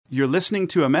You're listening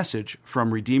to a message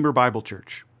from Redeemer Bible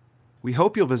Church. We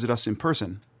hope you'll visit us in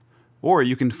person, or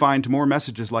you can find more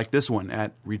messages like this one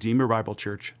at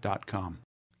redeemerbiblechurch.com.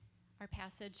 Our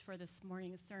passage for this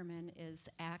morning's sermon is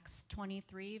Acts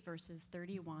 23, verses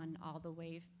 31 all the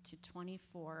way to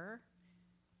 24,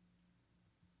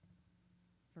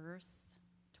 verse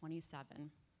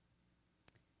 27.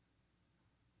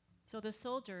 So the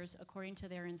soldiers, according to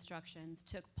their instructions,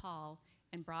 took Paul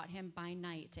and brought him by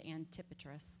night to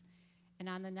Antipatris. And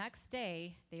on the next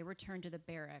day, they returned to the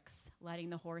barracks, letting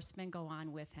the horsemen go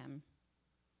on with him.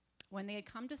 When they had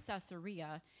come to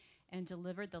Caesarea and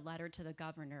delivered the letter to the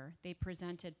governor, they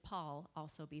presented Paul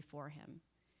also before him.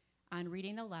 On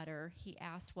reading the letter, he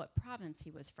asked what province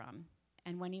he was from.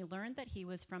 And when he learned that he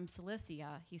was from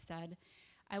Cilicia, he said,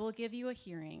 "I will give you a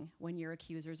hearing when your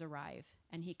accusers arrive."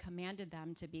 And he commanded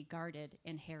them to be guarded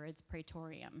in Herod's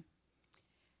praetorium.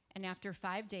 And after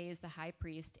 5 days, the high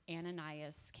priest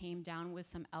Ananias came down with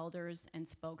some elders and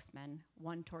spokesmen,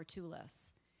 one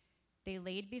Tertullus. They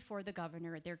laid before the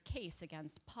governor their case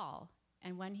against Paul,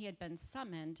 and when he had been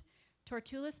summoned,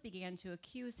 Tertullus began to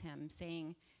accuse him,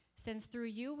 saying, "Since through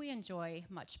you we enjoy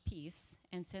much peace,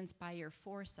 and since by your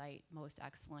foresight, most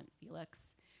excellent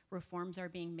Felix, reforms are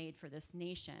being made for this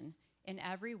nation, in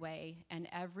every way and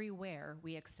everywhere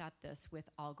we accept this with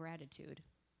all gratitude.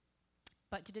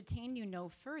 But to detain you no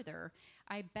further,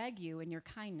 I beg you in your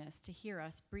kindness to hear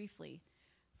us briefly.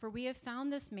 For we have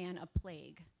found this man a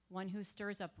plague, one who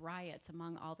stirs up riots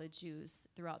among all the Jews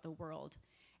throughout the world,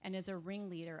 and is a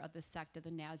ringleader of the sect of the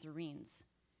Nazarenes.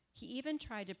 He even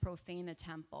tried to profane the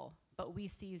temple, but we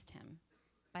seized him.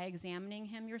 By examining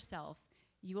him yourself,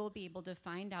 you will be able to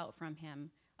find out from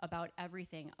him about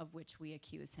everything of which we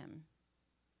accuse him."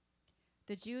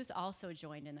 The Jews also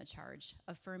joined in the charge,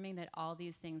 affirming that all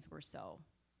these things were so.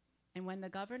 And when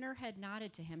the governor had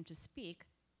nodded to him to speak,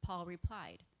 Paul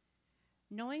replied,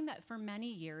 "Knowing that for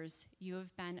many years you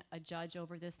have been a judge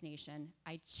over this nation,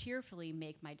 I cheerfully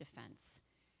make my defense.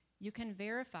 You can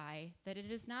verify that it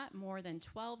is not more than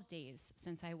 12 days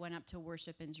since I went up to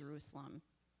worship in Jerusalem,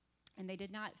 and they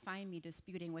did not find me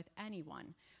disputing with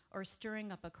anyone or stirring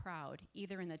up a crowd,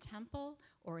 either in the temple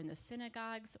or in the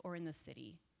synagogues or in the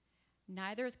city.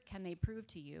 Neither can they prove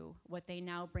to you what they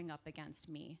now bring up against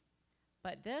me.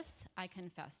 But this I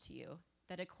confess to you,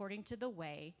 that according to the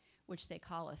way, which they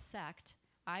call a sect,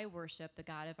 I worship the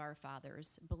God of our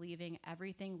fathers, believing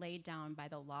everything laid down by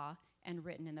the law and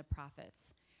written in the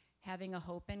prophets, having a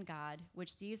hope in God,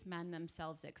 which these men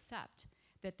themselves accept,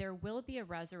 that there will be a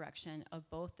resurrection of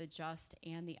both the just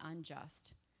and the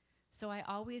unjust. So I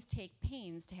always take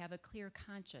pains to have a clear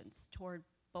conscience toward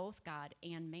both God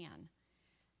and man.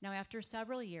 Now after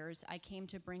several years, I came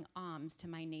to bring alms to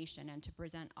my nation and to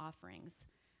present offerings.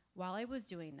 While I was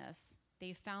doing this,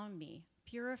 they found me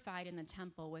purified in the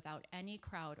temple without any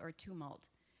crowd or tumult.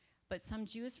 But some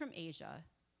Jews from Asia,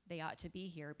 they ought to be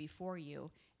here before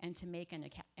you and to make an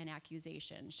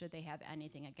accusation should they have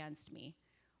anything against me.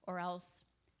 Or else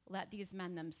let these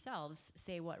men themselves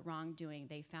say what wrongdoing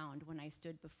they found when I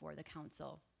stood before the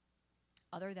council.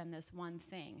 Other than this one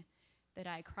thing, that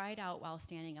I cried out while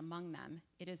standing among them,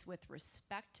 it is with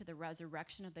respect to the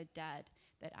resurrection of the dead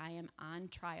that I am on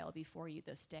trial before you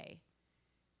this day.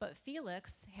 But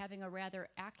Felix, having a rather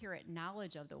accurate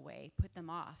knowledge of the way, put them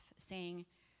off, saying,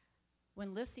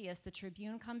 "When Lysias the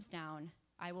tribune comes down,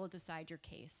 I will decide your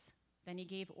case." Then he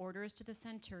gave orders to the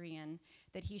centurion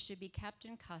that he should be kept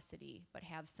in custody, but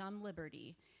have some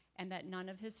liberty, and that none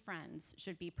of his friends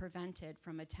should be prevented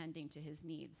from attending to his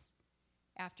needs.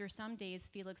 After some days,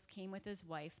 Felix came with his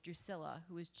wife, Drusilla,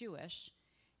 who was Jewish,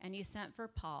 and he sent for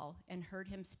Paul and heard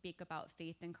him speak about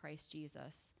faith in Christ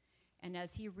Jesus. And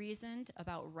as he reasoned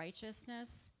about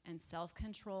righteousness and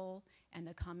self-control and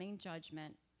the coming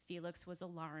judgment, Felix was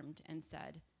alarmed and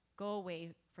said, "Go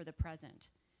away for the present.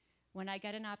 When I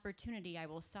get an opportunity, I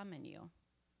will summon you."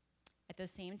 At the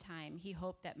same time, he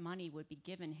hoped that money would be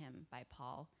given him by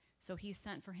Paul, so he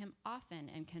sent for him often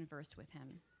and conversed with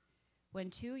him. When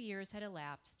 2 years had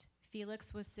elapsed,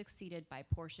 Felix was succeeded by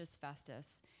Porcius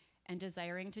Festus, and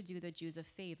desiring to do the Jews a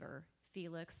favor,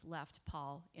 Felix left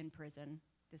Paul in prison.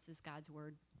 This is God's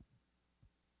word.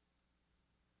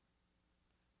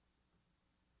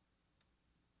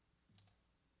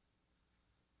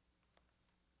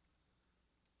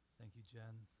 Thank you,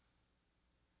 Jen.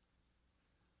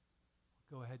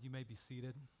 Go ahead, you may be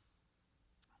seated.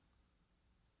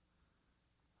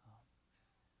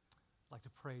 I'd like to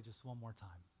pray just one more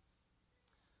time.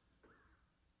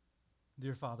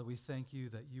 Dear Father, we thank you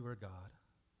that you are God,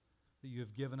 that you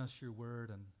have given us your word,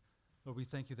 and Lord, we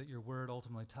thank you that your word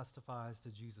ultimately testifies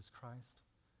to Jesus Christ.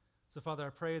 So, Father, I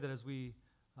pray that as we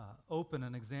open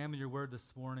and examine your word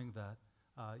this morning, that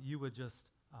you would just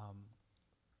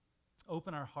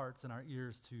open our hearts and our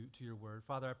ears to your word.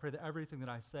 Father, I pray that everything that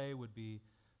I say would be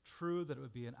true, that it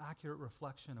would be an accurate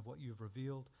reflection of what you've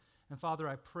revealed. And Father,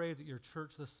 I pray that your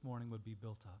church this morning would be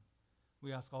built up.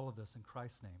 We ask all of this in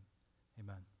Christ's name.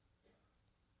 Amen.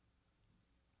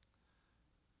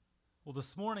 Well,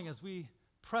 this morning, as we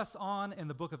press on in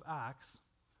the book of Acts,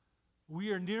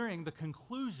 we are nearing the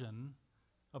conclusion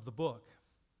of the book.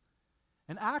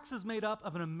 And Acts is made up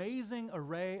of an amazing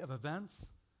array of events.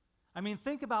 I mean,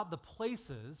 think about the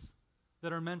places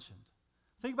that are mentioned.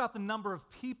 Think about the number of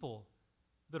people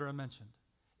that are mentioned.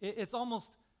 It's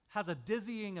almost has a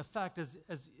dizzying effect as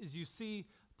you see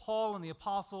Paul and the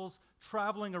apostles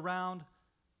traveling around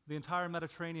the entire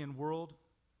Mediterranean world.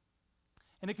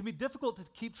 And it can be difficult to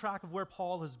keep track of where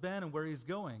Paul has been and where he's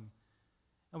going.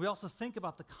 And we also think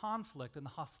about the conflict and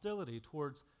the hostility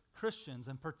towards Christians,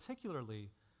 and particularly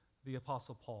the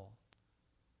Apostle Paul.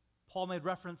 Paul made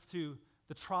reference to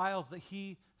the trials that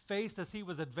he faced as he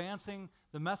was advancing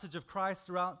the message of Christ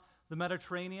throughout the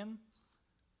Mediterranean.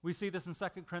 We see this in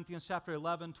 2 Corinthians chapter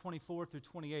 11, 24 through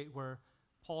 28, where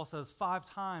Paul says, 5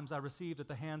 times I received at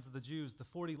the hands of the Jews the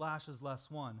 40 lashes less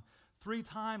one. 3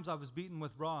 times I was beaten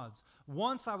with rods.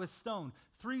 Once I was stoned.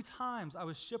 3 times I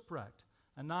was shipwrecked.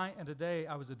 A night and a day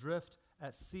I was adrift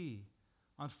at sea,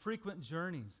 on frequent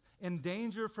journeys, in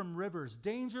danger from rivers,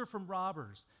 danger from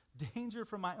robbers, danger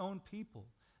from my own people,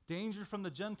 danger from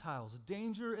the Gentiles,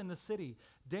 danger in the city,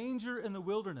 danger in the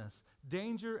wilderness,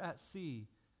 danger at sea,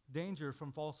 danger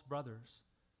from false brothers,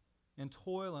 in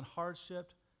toil and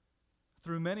hardship,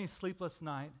 through many sleepless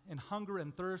nights, in hunger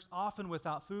and thirst, often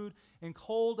without food, in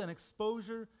cold and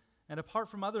exposure, and apart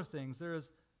from other things, there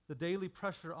is the daily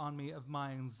pressure on me of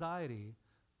my anxiety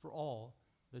for all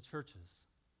the churches.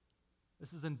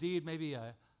 This is indeed maybe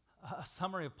a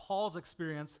summary of Paul's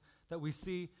experience that we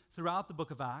see throughout the book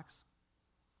of Acts.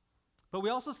 But we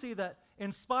also see that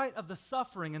in spite of the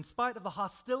suffering, in spite of the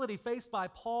hostility faced by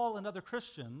Paul and other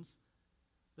Christians,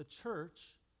 the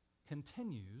church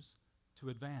continues to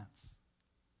advance.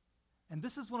 And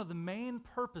this is one of the main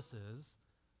purposes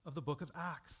of the book of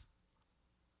Acts.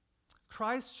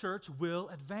 Christ's church will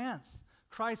advance.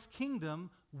 Christ's kingdom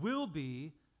will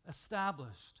be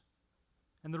established.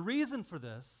 And the reason for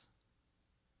this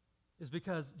is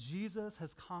because Jesus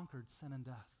has conquered sin and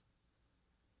death.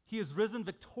 He has risen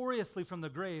victoriously from the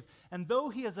grave, and though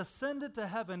he has ascended to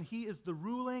heaven, he is the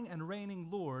ruling and reigning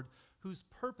Lord whose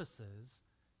purposes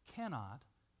cannot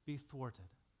be thwarted.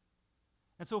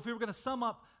 And so if we were going to sum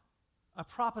up a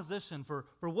proposition for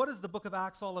what is the book of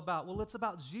Acts all about, well, it's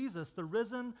about Jesus, the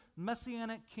risen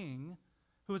Messianic King,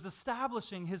 who is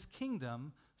establishing his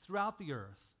kingdom throughout the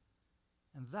earth.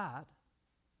 And that,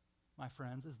 my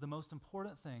friends, is the most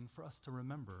important thing for us to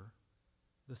remember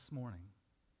this morning.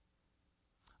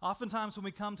 Oftentimes when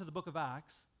we come to the book of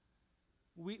Acts,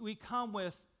 we come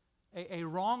with a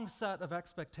wrong set of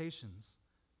expectations.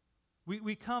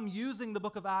 We come using the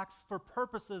book of Acts for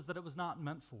purposes that it was not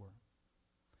meant for.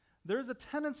 There's a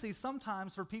tendency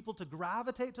sometimes for people to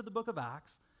gravitate to the book of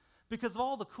Acts because of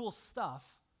all the cool stuff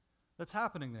that's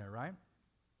happening there, right?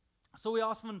 So we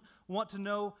often want to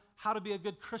know how to be a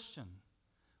good Christian.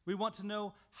 We want to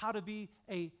know how to be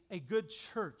a good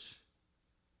church.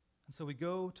 And so we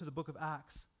go to the book of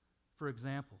Acts for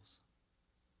examples.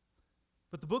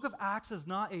 But the book of Acts is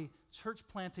not a church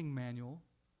planting manual.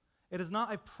 It is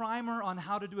not a primer on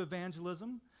how to do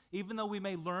evangelism, even though we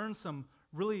may learn some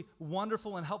really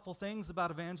wonderful and helpful things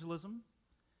about evangelism.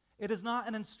 It is not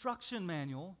an instruction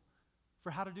manual for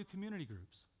how to do community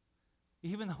groups,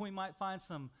 even though we might find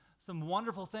some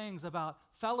wonderful things about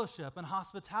fellowship and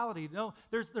hospitality. No,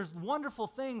 there's wonderful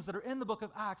things that are in the book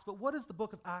of Acts, but what is the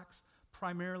book of Acts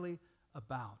primarily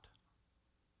about?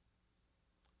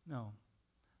 No,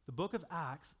 the book of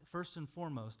Acts, first and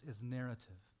foremost, is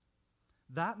narrative.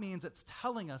 That means it's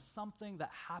telling us something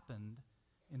that happened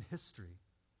in history.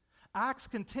 Acts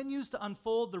continues to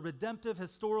unfold the redemptive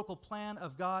historical plan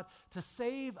of God to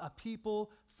save a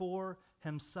people for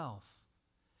himself.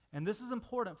 And this is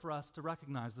important for us to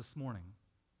recognize this morning.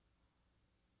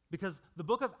 Because the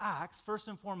book of Acts, first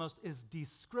and foremost, is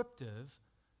descriptive,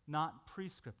 not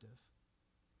prescriptive.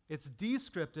 It's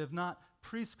descriptive, not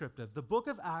prescriptive. The book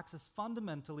of Acts is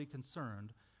fundamentally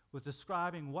concerned with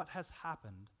describing what has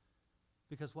happened,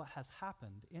 because what has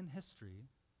happened in history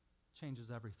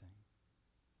changes everything.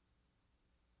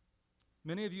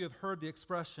 Many of you have heard the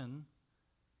expression,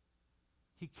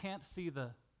 he can't see the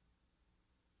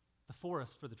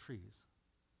forest for the trees.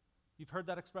 You've heard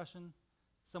that expression?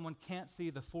 Someone can't see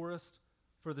the forest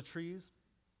for the trees.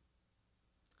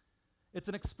 It's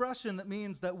an expression that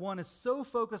means that one is so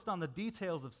focused on the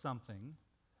details of something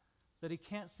that he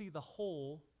can't see the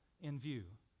whole in view.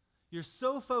 You're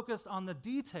so focused on the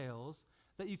details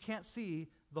that you can't see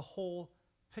the whole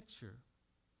picture.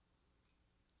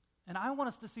 And I want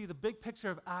us to see the big picture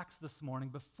of Acts this morning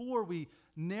before we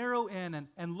narrow in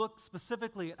and look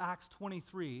specifically at Acts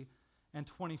 23 and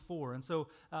 24. And so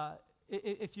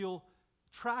if you'll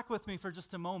track with me for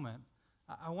just a moment,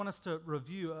 I want us to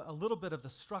review a little bit of the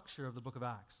structure of the book of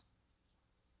Acts.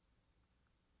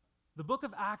 The book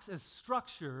of Acts is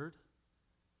structured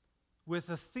with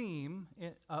a theme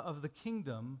of the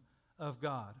kingdom of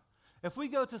God. If we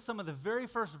go to some of the very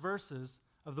first verses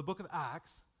of the book of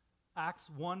Acts, Acts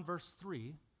 1 verse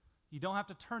 3, you don't have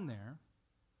to turn there,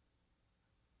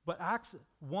 but Acts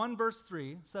 1 verse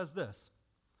 3 says this: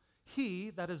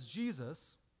 He, that is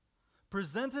Jesus,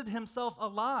 presented himself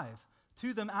alive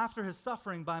to them after his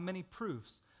suffering by many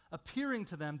proofs, appearing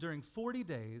to them during 40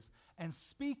 days and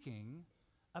speaking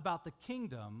about the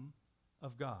kingdom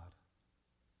of God.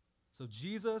 So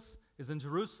Jesus is in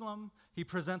Jerusalem, he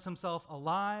presents himself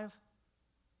alive,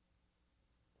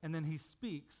 and then he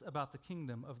speaks about the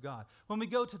kingdom of God. When we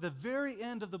go to the very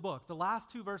end of the book, the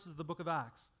last two verses of the book of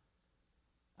Acts,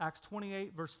 Acts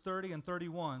 28 verse 30 and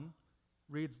 31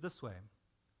 reads this way: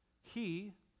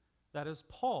 He, that is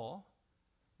Paul,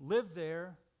 lived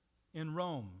there in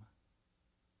Rome,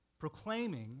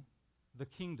 proclaiming the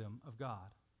kingdom of God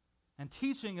and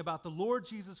teaching about the Lord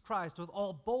Jesus Christ with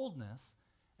all boldness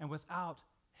and without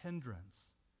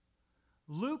hindrance.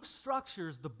 Luke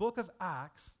structures the book of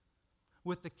Acts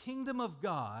with the kingdom of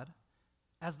God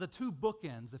as the two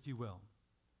bookends, if you will.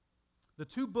 The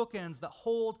two bookends that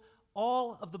hold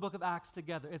all of the book of Acts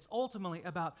together. It's ultimately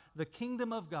about the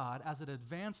kingdom of God as it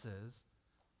advances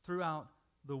throughout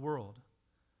the world.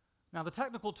 Now, the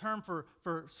technical term for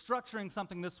structuring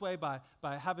something this way by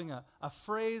having a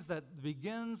phrase that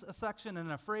begins a section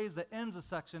and a phrase that ends a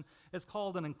section is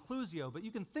called an inclusio, but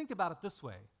you can think about it this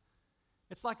way.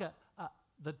 It's like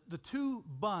the two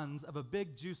buns of a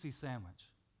big, juicy sandwich.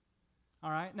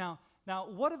 All right? Now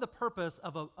what are the purpose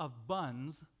of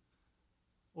buns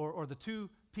or the two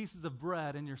pieces of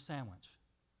bread in your sandwich?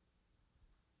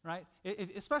 Right?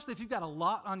 Especially if you've got a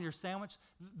lot on your sandwich,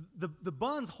 the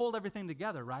buns hold everything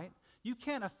together, right? You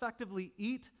can't effectively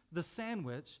eat the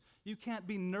sandwich. You can't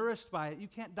be nourished by it. You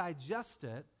can't digest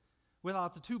it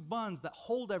without the two buns that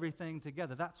hold everything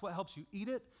together. That's what helps you eat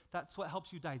it. That's what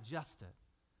helps you digest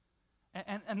it.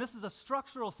 And this is a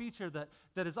structural feature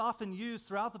that is often used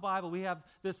throughout the Bible. We have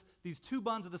these two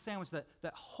buns of the sandwich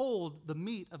that hold the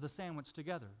meat of the sandwich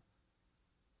together.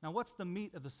 Now, what's the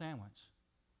meat of the sandwich?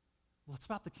 Well, it's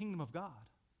about the kingdom of God.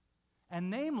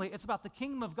 And namely, it's about the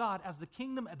kingdom of God as the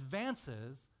kingdom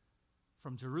advances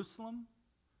from Jerusalem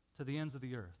to the ends of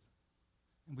the earth.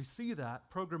 And we see that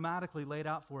programmatically laid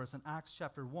out for us in Acts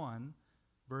chapter 1,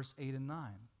 verse 8 and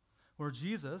 9, where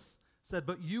Jesus said,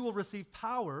 "But you will receive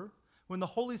power when the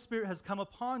Holy Spirit has come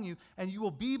upon you, and you will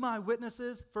be my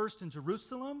witnesses first in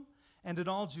Jerusalem and in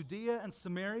all Judea and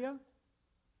Samaria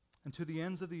and to the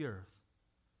ends of the earth."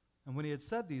 And when he had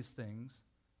said these things,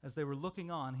 as they were looking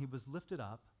on, he was lifted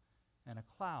up, and a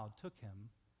cloud took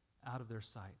him out of their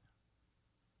sight.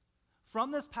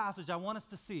 From this passage, I want us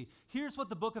to see, here's what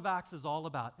the book of Acts is all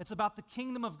about. It's about the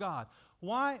kingdom of God.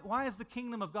 Why is the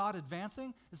kingdom of God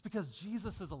advancing? It's because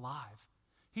Jesus is alive.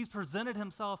 He's presented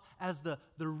himself as the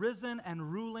risen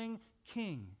and ruling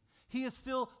king. He is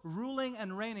still ruling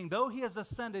and reigning. Though he has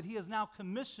ascended, he has now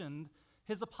commissioned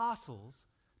his apostles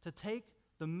to take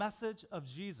the message of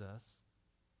Jesus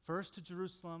first to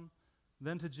Jerusalem,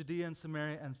 then to Judea and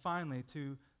Samaria, and finally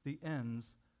to the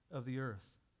ends of the earth.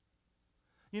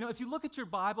 You know, if you look at your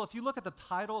Bible, if you look at the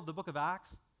title of the book of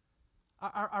Acts,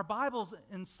 our Bibles,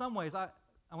 in some ways, I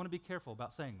want to be careful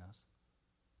about saying this,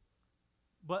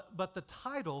 but the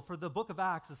title for the book of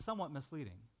Acts is somewhat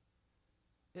misleading.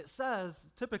 It says,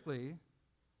 typically,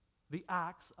 the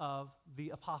Acts of the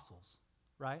Apostles,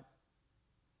 right?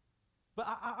 But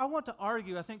I want to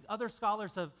argue, I think other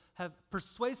scholars have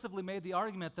persuasively made the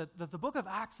argument that the book of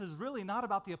Acts is really not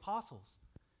about the apostles.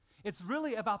 It's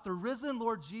really about the risen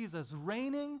Lord Jesus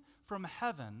reigning from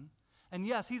heaven. And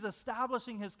yes, he's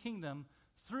establishing his kingdom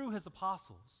through his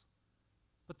apostles.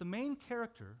 But the main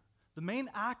character, the main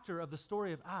actor of the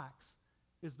story of Acts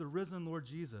is the risen Lord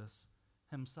Jesus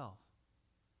himself.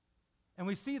 And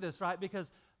we see this, right?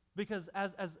 Because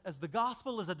as the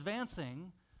gospel is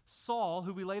advancing, Saul,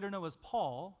 who we later know as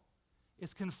Paul,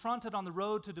 is confronted on the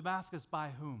road to Damascus by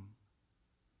whom?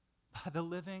 By the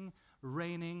living,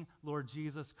 reigning Lord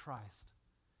Jesus Christ.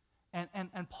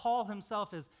 And Paul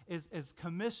himself is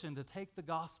commissioned to take the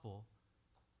gospel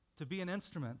to be an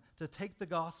instrument to take the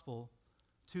gospel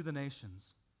to the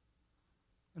nations.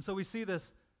 And so we see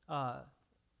this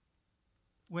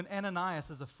when Ananias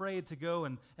is afraid to go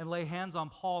and lay hands on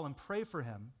Paul and pray for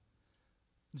him.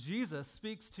 Jesus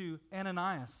speaks to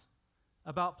Ananias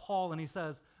about Paul, and he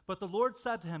says, "But the Lord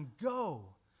said to him,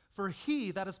 'Go, for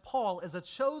he,'" that is Paul, "'is a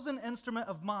chosen instrument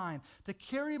of mine to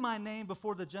carry my name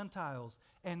before the Gentiles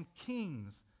and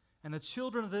kings and the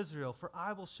children of Israel, for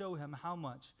I will show him how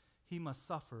much he must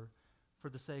suffer for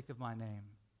the sake of my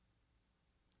name.'"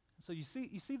 So you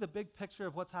see the big picture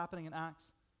of what's happening in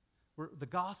Acts, where the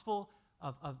gospel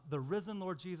of the risen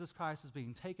Lord Jesus Christ is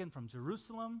being taken from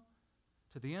Jerusalem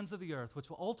to the ends of the earth, which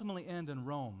will ultimately end in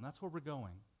Rome. That's where we're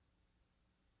going.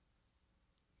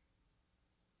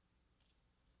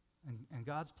 And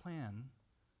God's plan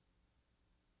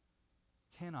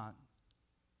cannot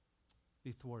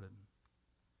be thwarted.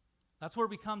 That's where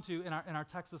we come to in our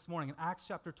text this morning, in Acts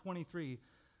chapter 23,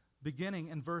 beginning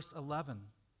in verse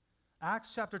 11.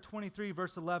 Acts chapter 23,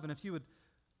 verse 11, if you would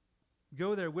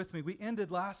go there with me. We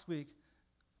ended last week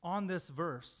on this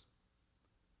verse.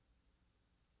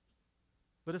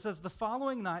 But it says, "The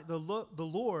following night the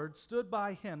Lord stood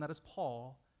by him," that is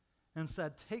Paul, "and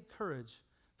said, 'Take courage,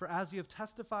 for as you have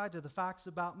testified to the facts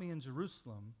about me in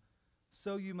Jerusalem,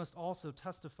 so you must also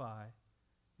testify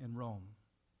in Rome.'"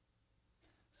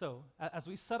 So, as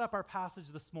we set up our passage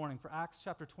this morning for Acts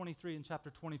chapter 23 and chapter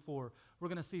 24, we're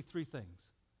going to see three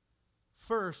things.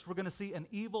 First, we're going to see an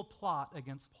evil plot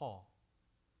against Paul.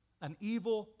 An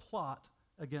evil plot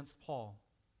against Paul.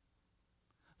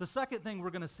 The second thing we're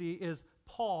going to see is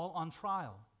Paul on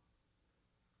trial.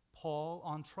 Paul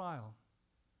on trial.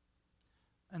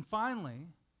 And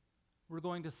finally, we're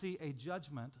going to see a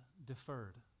judgment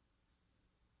deferred.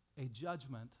 A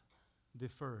judgment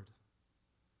deferred.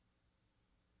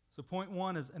 So point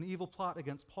one is an evil plot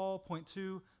against Paul. Point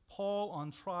two, Paul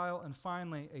on trial. And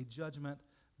finally, a judgment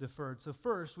deferred. So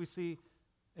first, we see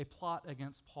a plot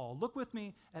against Paul. Look with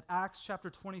me at Acts chapter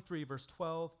 23, verse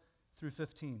 12 through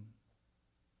 15.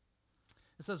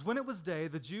 It says, "When it was day,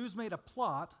 the Jews made a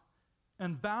plot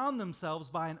and bound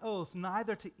themselves by an oath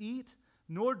neither to eat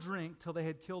nor drink till they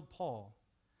had killed Paul.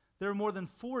 There were more than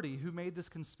 40 who made this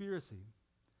conspiracy.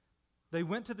 They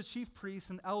went to the chief priests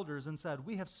and elders and said,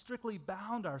 'We have strictly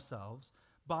bound ourselves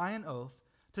by an oath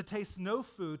to taste no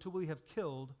food till we have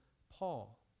killed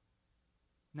Paul.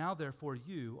 Now, therefore,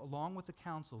 you, along with the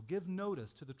council, give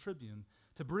notice to the tribune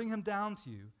to bring him down to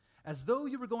you, as though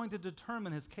you were going to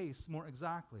determine his case more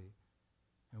exactly.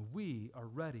 And we are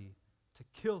ready to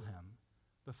kill him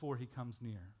before he comes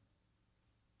near.'"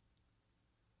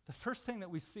 The first thing that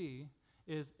we see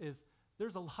is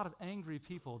there's a lot of angry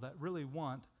people that really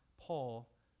want Paul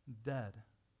dead.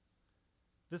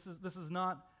 This is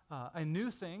not a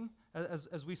new thing,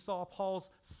 as we saw Paul's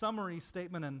summary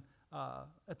statement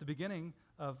at the beginning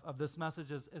of this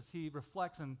message as he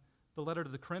reflects in the letter to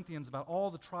the Corinthians about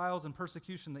all the trials and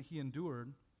persecution that he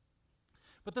endured.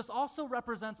 But this also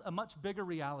represents a much bigger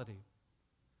reality.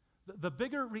 The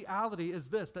bigger reality is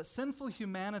this, that sinful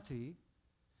humanity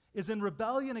is in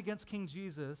rebellion against King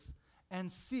Jesus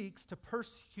and seeks to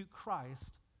persecute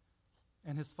Christ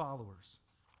and his followers.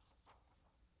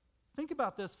 Think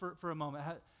about this for a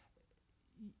moment.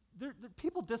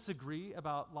 People disagree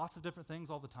about lots of different things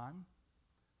all the time.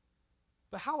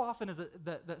 But how often is it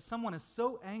that someone is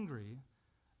so angry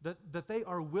that they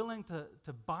are willing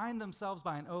to bind themselves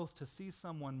by an oath to see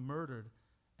someone murdered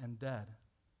and dead?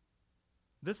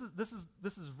 This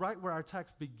is right where our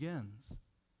text begins.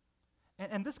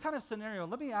 And this kind of scenario,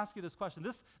 let me ask you this question.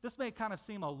 This may kind of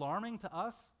seem alarming to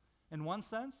us in one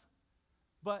sense,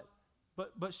 but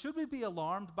should we be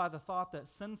alarmed by the thought that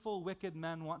sinful, wicked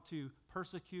men want to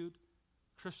persecute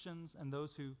Christians and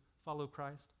those who follow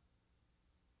Christ?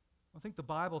 I think the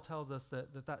Bible tells us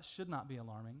that should not be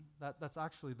alarming. That's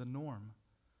actually the norm.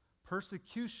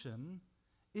 Persecution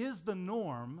is the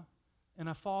norm in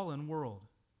a fallen world.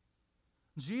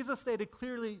 Jesus stated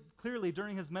clearly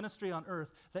during his ministry on earth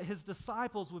that his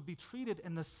disciples would be treated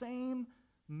in the same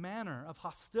manner of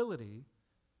hostility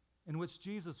in which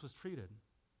Jesus was treated.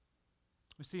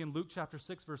 We see in Luke chapter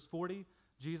 6, verse 40,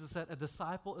 Jesus said, "A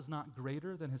disciple is not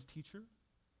greater than his teacher."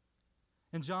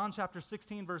 In John chapter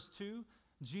 16, verse 2,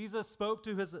 Jesus spoke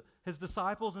to his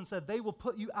disciples and said, "They will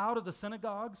put you out of the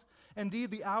synagogues.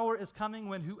 Indeed, the hour is coming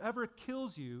when whoever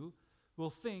kills you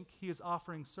will think he is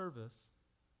offering service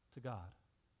to God."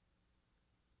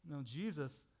 No,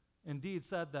 Jesus indeed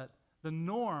said that the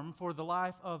norm for the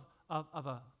life of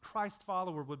a Christ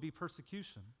follower would be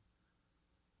persecution.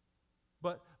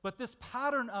 But this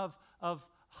pattern of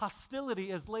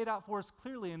hostility is laid out for us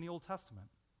clearly in the Old Testament.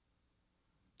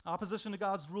 Opposition to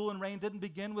God's rule and reign didn't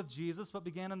begin with Jesus, but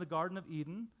began in the Garden of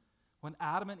Eden when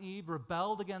Adam and Eve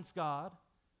rebelled against God.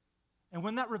 And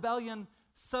when that rebellion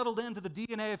settled into the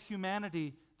DNA of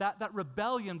humanity, that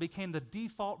rebellion became the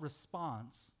default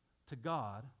response to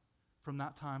God from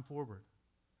that time forward.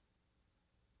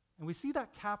 And we see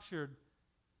that captured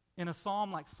in a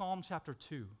psalm like Psalm chapter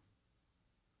 2,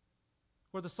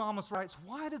 where the psalmist writes,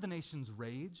 "Why do the nations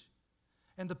rage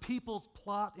and the peoples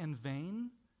plot in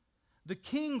vain? The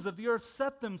kings of the earth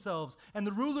set themselves, and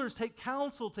the rulers take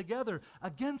counsel together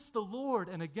against the Lord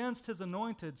and against his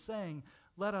anointed, saying,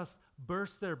 'Let us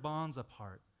burst their bonds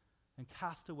apart and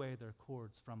cast away their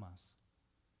cords from us.'"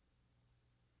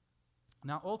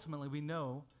 Now, ultimately, we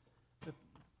know that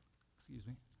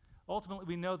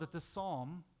this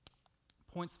psalm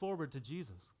points forward to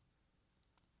Jesus.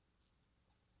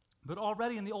 But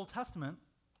already in the Old Testament,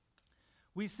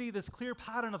 we see this clear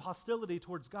pattern of hostility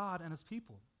towards God and his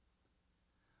people.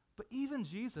 But even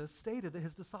Jesus stated that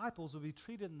his disciples would be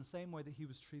treated in the same way that he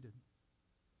was treated.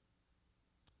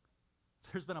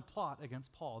 There's been a plot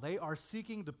against Paul. They are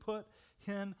seeking to put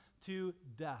him to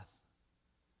death.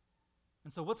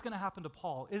 And so what's going to happen to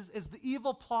Paul? Is the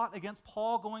evil plot against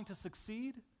Paul going to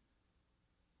succeed?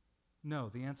 No,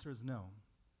 the answer is no.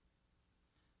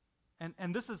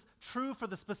 And this is true for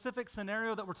the specific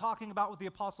scenario that we're talking about with the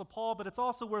Apostle Paul, but it's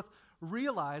also worth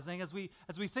realizing as we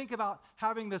think about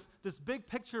having this big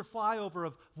picture flyover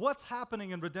of what's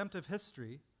happening in redemptive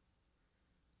history.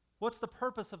 What's the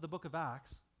purpose of the book of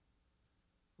Acts?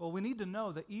 Well, we need to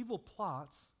know that evil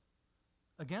plots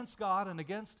against God and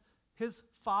against his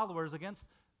followers, against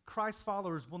Christ's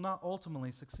followers, will not ultimately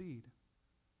succeed.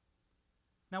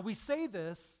 Now, we say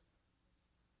this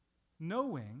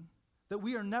knowing that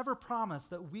we are never promised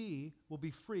that we will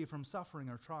be free from suffering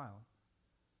or trial.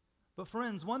 But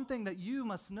friends, one thing that you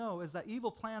must know is that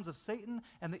evil plans of Satan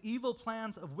and the evil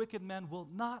plans of wicked men will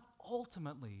not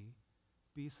ultimately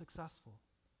be successful.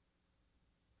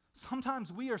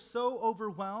 Sometimes we are so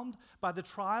overwhelmed by the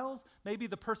trials, maybe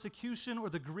the persecution or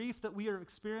the grief that we are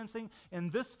experiencing in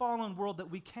this fallen world that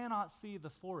we cannot see the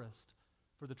forest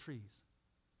for the trees.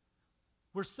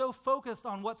 We're so focused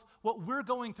on what we're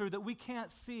going through that we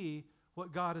can't see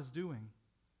what God is doing.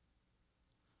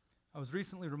 I was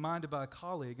recently reminded by a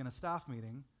colleague in a staff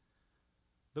meeting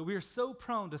that we are so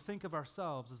prone to think of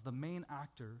ourselves as the main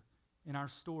actor in our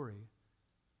story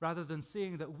rather than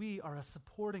seeing that we are a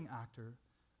supporting actor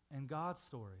in God's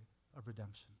story of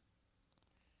redemption.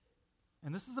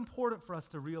 And this is important for us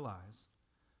to realize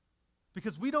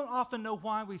because we don't often know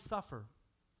why we suffer,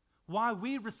 why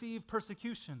we receive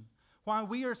persecution, why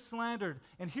we are slandered.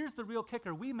 And here's the real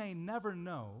kicker: we may never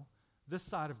know this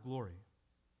side of glory.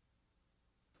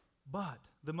 But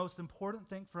the most important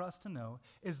thing for us to know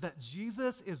is that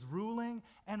Jesus is ruling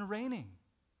and reigning.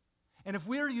 And if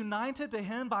we are united to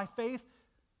him by faith,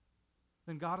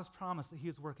 then God has promised that he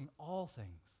is working all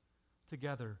things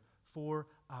together for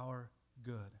our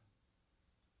good.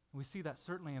 We see that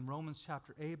certainly in Romans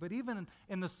chapter 8, but even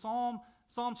in the Psalm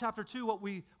chapter 2, what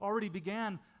we already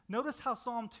began, notice how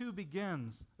Psalm 2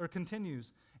 begins or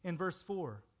continues in verse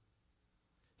 4.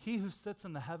 He who sits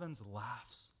in the heavens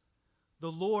laughs.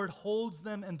 The Lord holds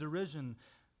them in derision.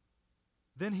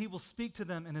 Then he will speak to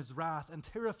them in his wrath and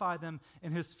terrify them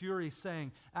in his fury,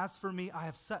 saying, "As for me, I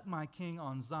have set my king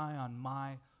on Zion,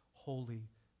 my holy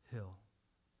hill."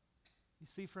 You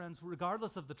see, friends,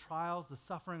 regardless of the trials, the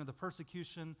suffering, or the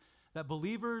persecution that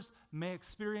believers may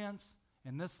experience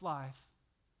in this life,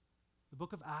 the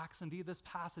book of Acts, indeed this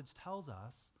passage, tells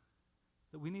us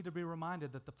that we need to be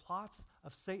reminded that the plots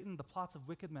of Satan, the plots of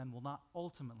wicked men, will not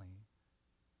ultimately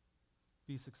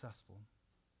be successful.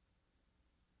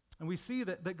 And we see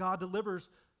that God delivers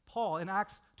Paul. In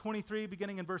Acts 23,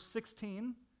 beginning in verse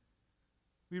 16,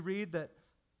 we read that,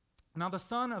 "Now the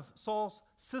son of Saul's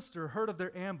sister heard of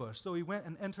their ambush, so he went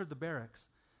and entered the barracks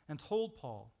and told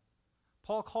Paul.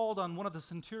 Paul called on one of the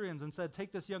centurions and said,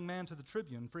 'Take this young man to the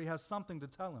tribune, for he has something to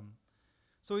tell him.'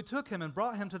 So he took him and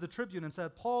brought him to the tribune and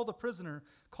said, 'Paul the prisoner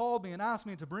called me and asked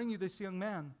me to bring you this young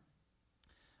man,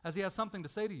 as he has something to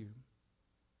say to you.'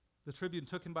 The tribune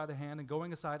took him by the hand and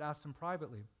going aside asked him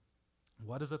privately,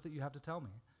 'What is it that you have to tell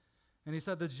me?' And he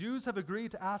said, 'The Jews have agreed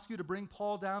to ask you to bring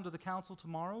Paul down to the council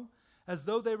tomorrow, as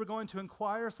though they were going to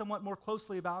inquire somewhat more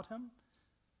closely about him.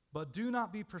 But do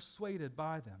not be persuaded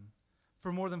by them,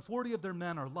 for more than 40 of their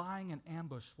men are lying in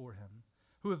ambush for him,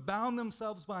 who have bound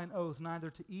themselves by an oath neither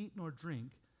to eat nor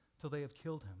drink till they have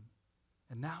killed him.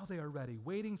 And now they are ready,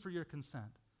 waiting for your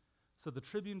consent.' So the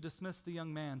tribune dismissed the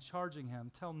young man, charging him,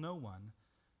 'Tell no one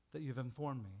that you have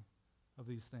informed me of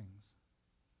these things.'"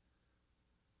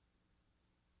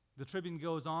 The tribune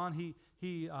goes on.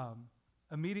 He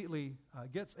immediately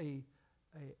gets a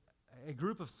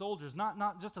group of soldiers,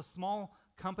 not just a small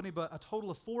company, but a total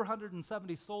of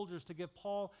 470 soldiers to give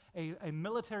Paul a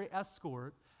military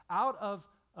escort out of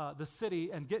the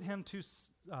city and get him to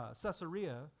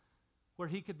Caesarea, where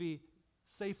he could be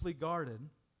safely guarded,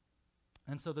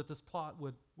 and so that this plot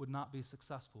would not be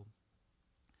successful.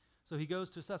 So he goes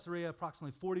to Caesarea,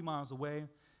 approximately 40 miles away,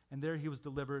 and there he was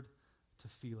delivered to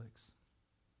Felix.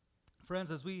 Friends,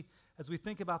 as we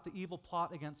think about the evil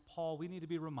plot against Paul, we need to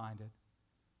be reminded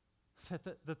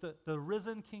that the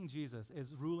risen King Jesus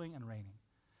is ruling and reigning.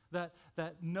 That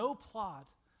no plot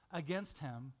against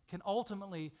him can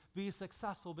ultimately be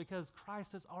successful because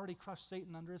Christ has already crushed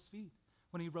Satan under his feet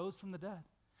when he rose from the dead.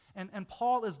 And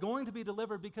Paul is going to be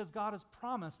delivered because God has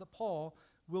promised that Paul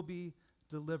will be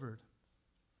delivered.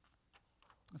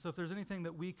 And so if there's anything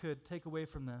that we could take away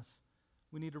from this,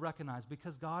 we need to recognize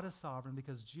because God is sovereign,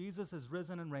 because Jesus is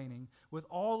risen and reigning with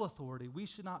all authority, we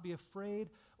should not be afraid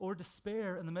or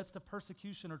despair in the midst of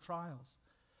persecution or trials.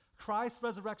 Christ's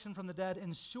resurrection from the dead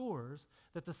ensures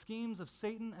that the schemes of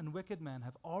Satan and wicked men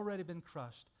have already been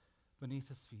crushed beneath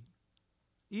his feet.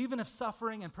 Even if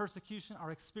suffering and persecution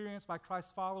are experienced by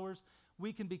Christ's followers,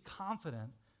 we can be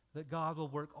confident that God will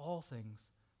work all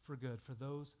things for good for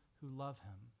those who love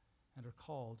him and are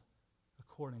called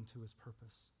according to his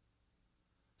purpose.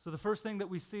 So the first thing that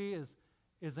we see is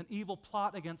an evil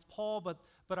plot against Paul, but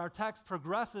our text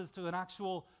progresses to an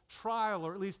actual trial,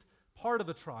 or at least part of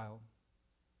a trial.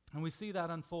 And we see that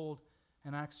unfold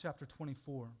in Acts chapter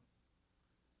 24.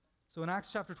 So in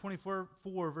Acts chapter 24,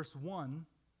 verse 1,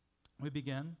 we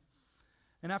begin.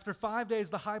 And after 5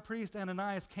 days, the high priest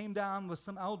Ananias came down with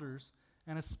some elders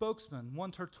and a spokesman,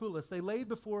 one Tertullus. They laid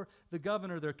before the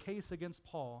governor their case against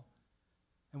Paul.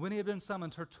 And when he had been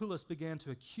summoned, Tertullus began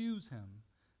to accuse him,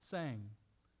 saying,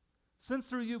 "Since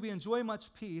through you we enjoy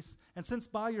much peace, and since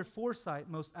by your foresight,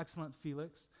 most excellent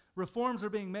Felix, reforms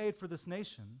are being made for this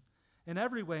nation, in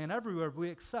every way and everywhere we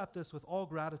accept this with all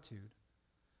gratitude.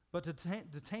 But to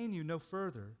detain you no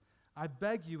further, I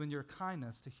beg you in your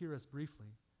kindness to hear us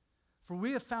briefly. For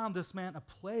we have found this man a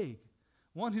plague,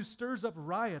 one who stirs up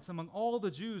riots among all the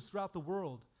Jews throughout the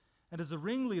world, and is a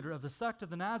ringleader of the sect of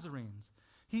the Nazarenes.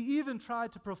 He even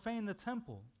tried to profane the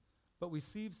temple, but we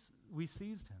seized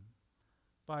him.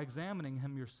 By examining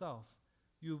him yourself,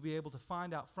 you will be able to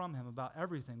find out from him about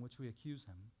everything which we accuse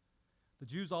him." The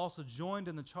Jews also joined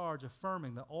in the charge,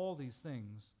 affirming that all these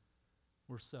things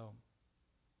were so.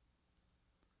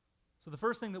 So the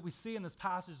first thing that we see in this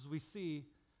passage is we see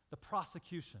the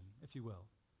prosecution, if you will.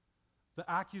 The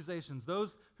accusations.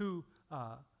 Those who,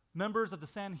 members of the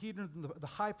Sanhedrin, the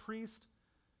high priest,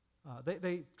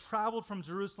 they traveled from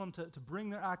Jerusalem to bring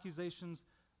their accusations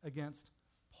against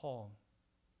Paul.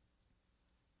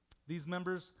 These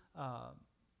members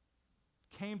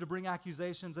came to bring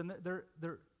accusations, and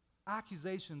their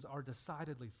accusations are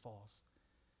decidedly false.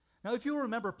 Now, if you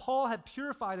remember, Paul had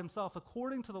purified himself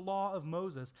according to the law of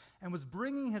Moses and was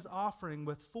bringing his offering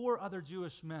with 4 other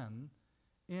Jewish men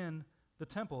in the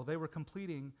temple. They were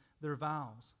completing their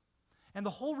vows. And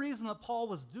the whole reason that Paul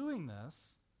was doing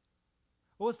this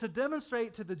was to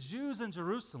demonstrate to the Jews in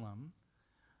Jerusalem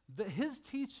that his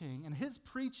teaching and his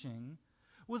preaching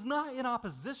was not in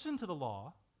opposition to the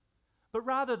law, but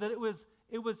rather that it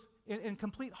was in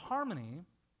complete harmony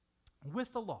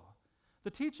with the law. The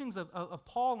teachings of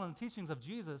Paul and the teachings of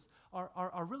Jesus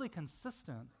are really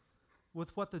consistent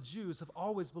with what the Jews have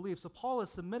always believed. So Paul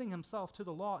is submitting himself to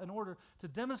the law in order to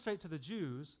demonstrate to the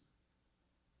Jews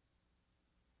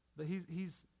that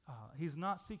he's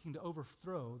not seeking to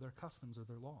overthrow their customs or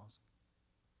their laws.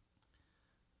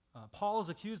 Paul is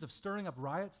accused of stirring up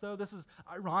riots, though. This is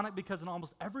ironic because in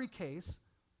almost every case,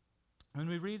 when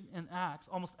we read in Acts,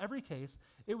 almost every case,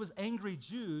 it was angry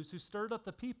Jews who stirred up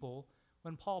the people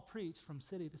when Paul preached from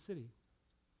city to city.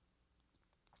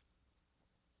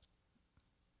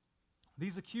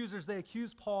 These accusers, they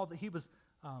accused Paul that he was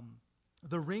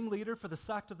the ringleader for the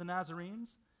sect of the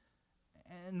Nazarenes,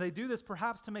 and they do this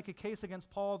perhaps to make a case against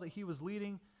Paul that he was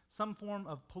leading some form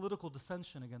of political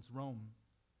dissension against Rome.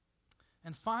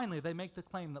 And finally, they make the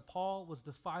claim that Paul was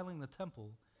defiling the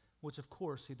temple, which of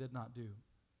course he did not do.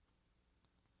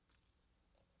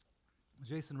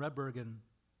 Jason Redberg, in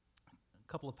a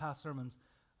couple of past sermons,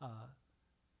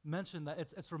 mentioned that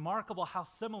it's remarkable how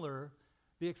similar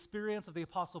the experience of the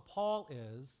Apostle Paul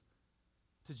is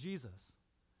to Jesus.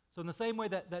 So in the same way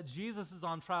that Jesus is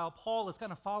on trial, Paul is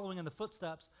kind of following in the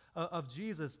footsteps of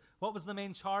Jesus. What was the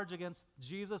main charge against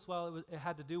Jesus? Well, it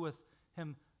had to do with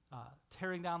him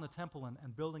tearing down the temple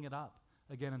and building it up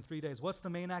again in 3 days. What's the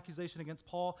main accusation against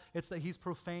Paul? It's that he's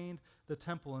profaned the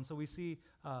temple. And so we see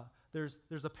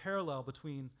there's a parallel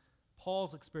between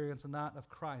Paul's experience and that of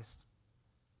Christ.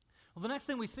 Well, the next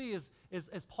thing we see is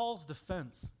Paul's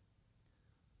defense.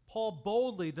 Paul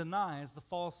boldly denies the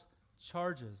false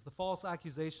charges, the false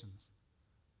accusations.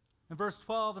 In verse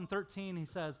 12 and 13, he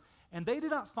says, "And they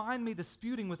did not find me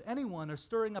disputing with anyone or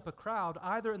stirring up a crowd,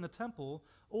 either in the temple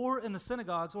or in the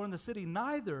synagogues or in the city.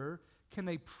 Neither can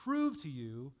they prove to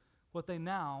you what they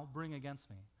now bring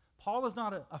against me." Paul is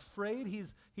not afraid.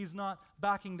 He's not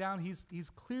backing down.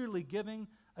 He's clearly giving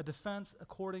a defense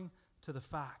according to the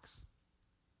facts.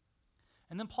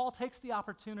 And then Paul takes the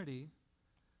opportunity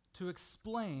to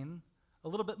explain a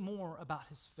little bit more about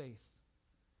his faith.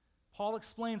 Paul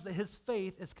explains that his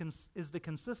faith is the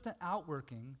consistent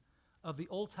outworking of the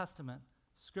Old Testament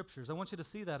scriptures. I want you to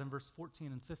see that in verse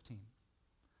 14 and 15.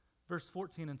 Verse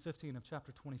 14 and 15 of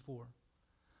chapter 24.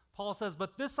 Paul says,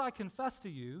 "But this I confess to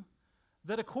you,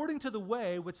 that according to the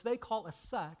way which they call a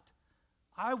sect,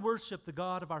 I worship the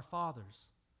God of our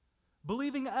fathers,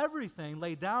 believing everything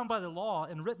laid down by the law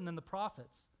and written in the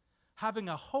prophets, having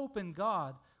a hope in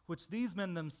God, which these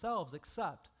men themselves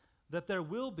accept, that there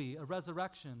will be a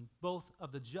resurrection both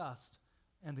of the just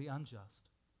and the unjust."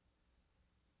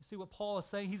 You see what Paul is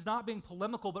saying? He's not being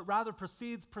polemical, but rather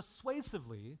proceeds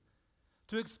persuasively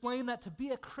to explain that to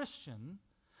be a Christian,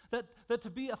 that to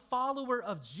be a follower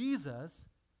of Jesus,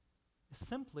 is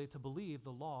simply to believe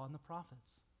the law and the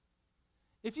prophets.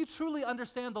 If you truly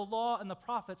understand the law and the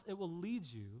prophets, it will lead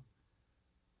you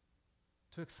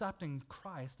to accepting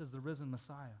Christ as the risen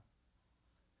Messiah.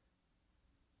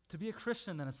 To be a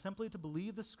Christian, then, is simply to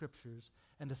believe the scriptures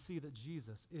and to see that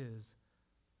Jesus is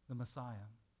the Messiah.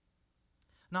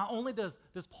 Not only does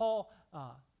Paul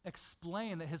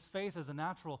explain that his faith is a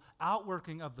natural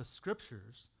outworking of the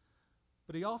scriptures,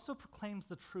 but he also proclaims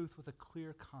the truth with a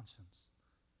clear conscience.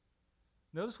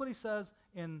 Notice what he says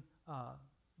in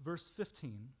verse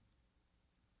 15.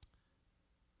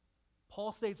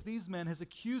 Paul states these men, his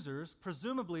accusers,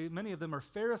 presumably many of them are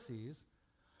Pharisees,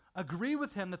 agree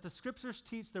with him that the scriptures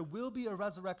teach there will be a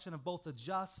resurrection of both the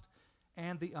just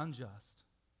and the unjust.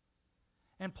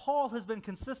 And Paul has been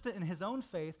consistent in his own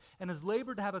faith and has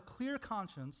labored to have a clear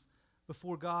conscience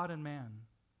before God and man.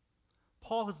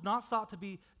 Paul has not sought to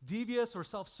be devious or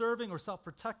self-serving or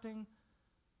self-protecting,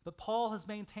 but Paul has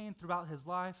maintained throughout his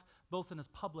life, both in his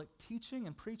public teaching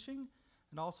and preaching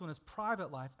and also in his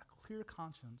private life, a clear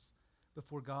conscience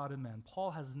before God and men.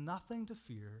 Paul has nothing to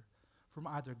fear from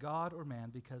either God or man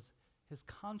because his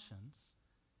conscience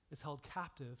is held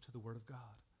captive to the Word of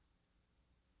God.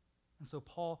 And so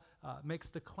Paul makes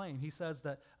the claim. He says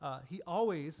that he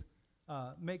always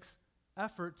makes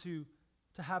effort to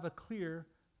have a clear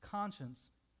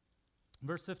conscience.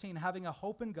 Verse 15, "Having a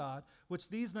hope in God, which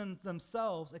these men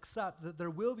themselves accept that there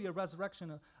will be a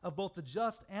resurrection of both the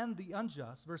just and the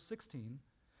unjust." Verse 16,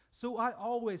 "So I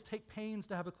always take pains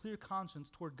to have a clear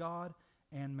conscience toward God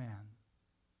and man."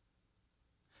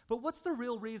 But what's the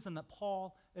real reason that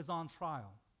Paul is on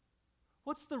trial?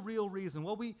 What's the real reason?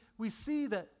 Well, we see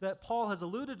that Paul has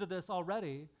alluded to this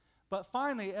already, but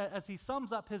finally, as he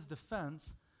sums up his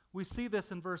defense, we see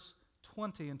this in verse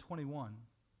 20 and 21.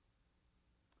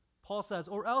 Paul says,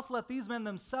 "Or else let these men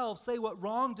themselves say what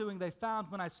wrongdoing they found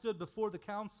when I stood before the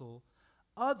council,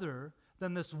 other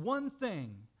than this one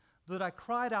thing that I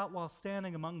cried out while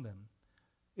standing among them.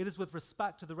 It is with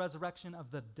respect to the resurrection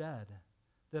of the dead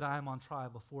that I am on trial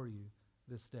before you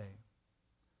this day."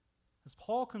 As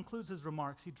Paul concludes his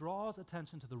remarks, he draws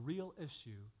attention to the real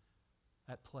issue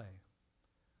at play.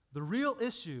 The real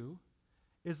issue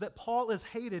is that Paul is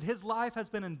hated. His life has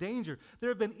been in danger. There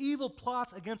have been evil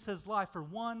plots against his life for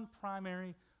one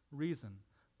primary reason: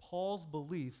 Paul's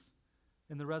belief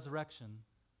in the resurrection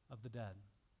of the dead.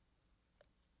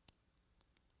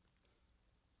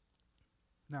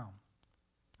 Now,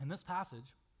 in this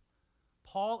passage,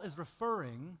 Paul is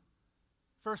referring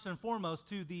first and foremost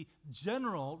to the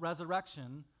general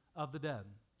resurrection of the dead.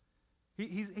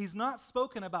 He's not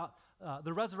spoken about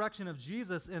the resurrection of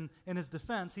Jesus in his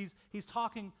defense. He's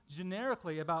talking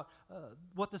generically about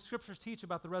what the scriptures teach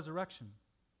about the resurrection.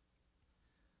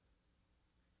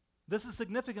 This is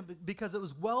significant because it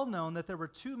was well known that there were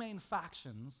two main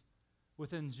factions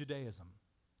within Judaism.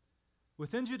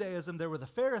 Within Judaism, there were the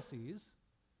Pharisees,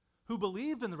 who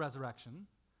believed in the resurrection.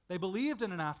 They believed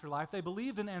in an afterlife. They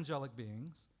believed in angelic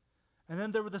beings. And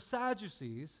then there were the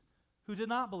Sadducees, who did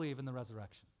not believe in the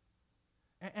resurrection.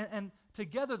 And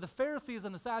together, the Pharisees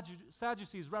and the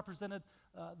Sadducees represented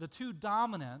the two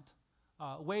dominant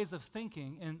ways of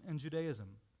thinking in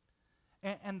Judaism.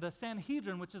 And the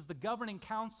Sanhedrin, which is the governing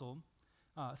council,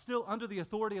 still under the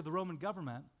authority of the Roman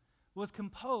government, was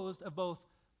composed of both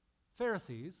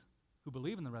Pharisees, who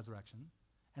believe in the resurrection,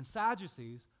 and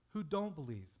Sadducees, who don't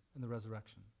believe in the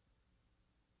resurrection.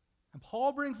 And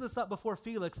Paul brings this up before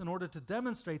Felix in order to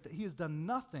demonstrate that he has done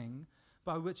nothing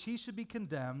by which he should be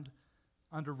condemned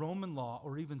under Roman law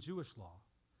or even Jewish law.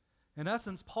 In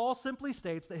essence, Paul simply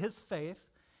states that his faith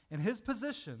and his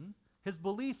position, his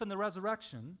belief in the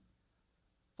resurrection,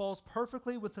 falls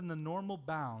perfectly within the normal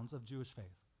bounds of Jewish faith.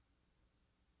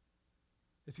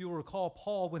 If you will recall,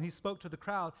 Paul, when he spoke to the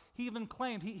crowd, he even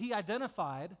claimed, he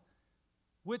identified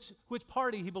which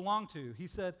party he belonged to. He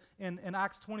said in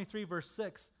Acts 23, verse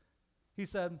 6, he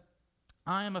said,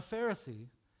 I am a Pharisee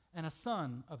and a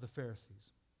son of the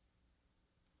Pharisees.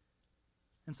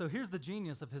 And so here's the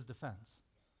genius of his defense.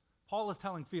 Paul is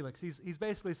telling Felix, he's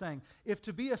basically saying, if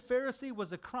to be a Pharisee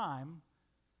was a crime,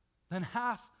 then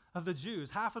half of the Jews,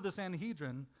 half of the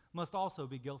Sanhedrin, must also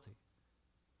be guilty.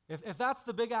 If that's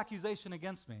the big accusation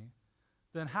against me,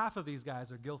 then half of these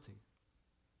guys are guilty.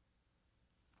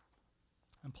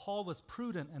 And Paul was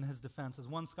prudent in his defense, as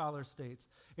one scholar states.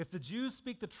 If the Jews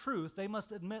speak the truth, they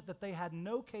must admit that they had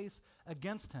no case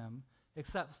against him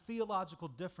except theological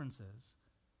differences,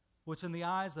 which in the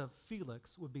eyes of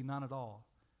Felix would be none at all.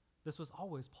 This was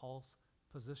always Paul's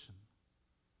position.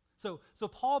 So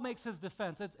Paul makes his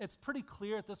defense. It's pretty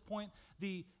clear at this point.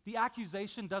 The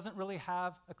accusation doesn't really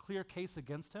have a clear case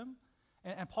against him.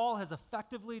 And Paul has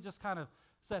effectively just kind of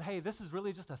said, hey, this is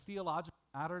really just a theological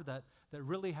matter that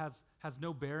really has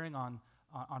no bearing on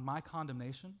my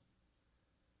condemnation.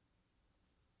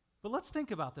 But let's think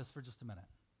about this for just a minute.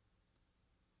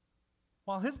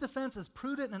 While his defense is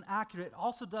prudent and accurate, it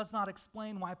also does not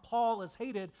explain why Paul is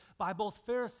hated by both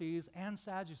Pharisees and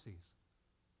Sadducees.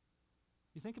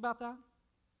 You think about that?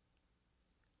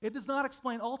 It does not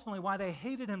explain ultimately why they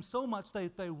hated him so much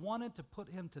that they wanted to put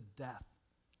him to death.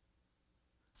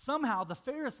 Somehow the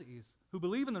Pharisees, who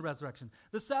believe in the resurrection,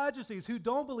 the Sadducees, who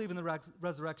don't believe in the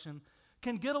resurrection,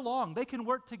 can get along. They can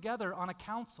work together on a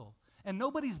council, and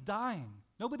nobody's dying.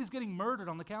 Nobody's getting murdered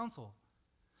on the council.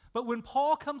 But when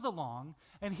Paul comes along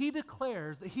and he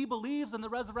declares that he believes in the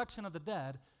resurrection of the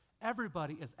dead,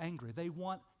 everybody is angry. They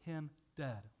want him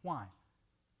dead. Why?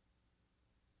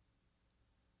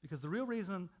 Because the real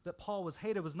reason that Paul was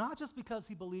hated was not just because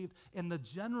he believed in the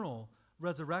general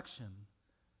resurrection,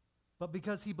 but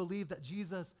because he believed that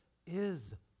Jesus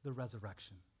is the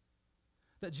resurrection.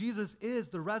 That Jesus is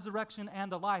the resurrection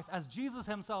and the life. As Jesus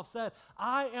himself said,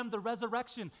 I am the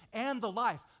resurrection and the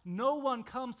life. No one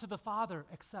comes to the Father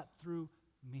except through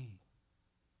me.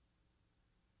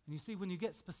 And you see, when you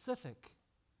get specific,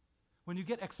 when you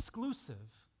get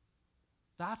exclusive,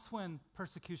 that's when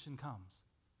persecution comes.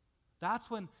 That's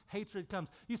when hatred comes.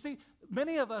 You see,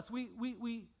 many of us, we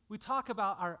talk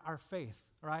about our faith,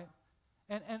 right?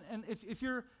 And if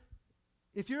you're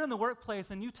in the workplace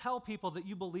and you tell people that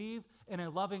you believe in a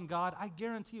loving God, I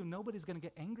guarantee you nobody's going to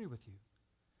get angry with you.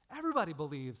 Everybody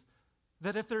believes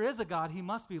that if there is a God, he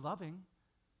must be loving,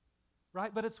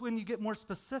 right? But it's when you get more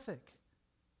specific.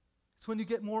 It's when you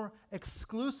get more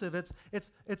exclusive.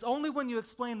 It's only when you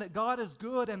explain that God is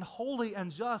good and holy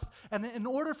and just, and that in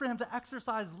order for him to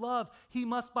exercise love, he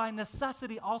must by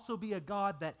necessity also be a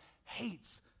God that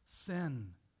hates sin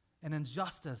and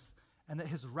injustice, and that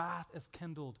his wrath is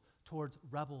kindled towards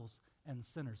rebels and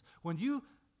sinners. When you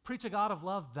preach a God of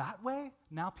love that way,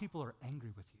 now people are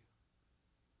angry with you.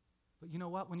 But you know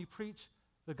what? When you preach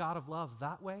the God of love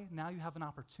that way, now you have an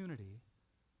opportunity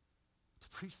to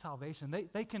preach salvation.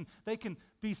 They can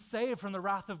be saved from the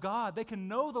wrath of God. They can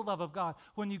know the love of God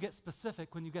when you get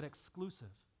specific, when you get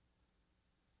exclusive.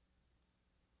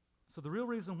 So the real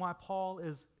reason why Paul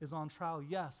is on trial,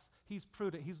 yes, he's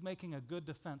prudent. He's making a good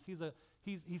defense.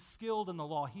 He's skilled in the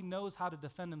law. He knows how to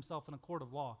defend himself in a court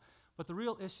of law. But the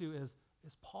real issue is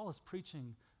Paul is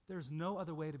preaching there's no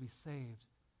other way to be saved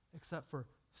except for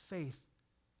faith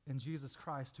in Jesus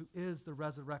Christ, who is the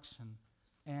resurrection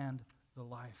and the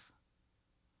life.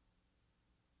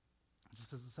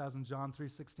 Just as it says in John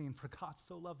 3:16, for God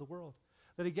so loved the world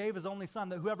that he gave his only son,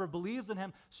 that whoever believes in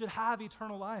him should have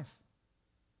eternal life.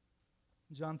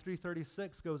 John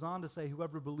 3:36 goes on to say,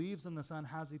 whoever believes in the Son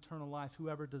has eternal life.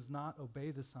 Whoever does not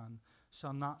obey the Son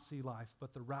shall not see life,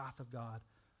 but the wrath of God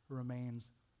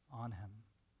remains on him.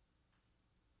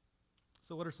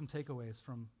 So what are some takeaways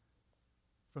from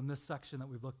this section that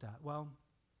we've looked at? Well,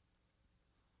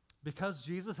 because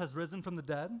Jesus has risen from the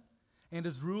dead and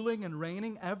is ruling and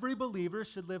reigning, every believer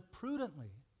should live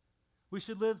prudently. We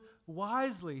should live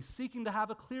wisely, seeking to have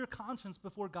a clear conscience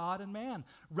before God and man,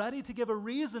 ready to give a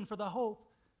reason for the hope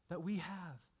that we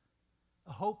have,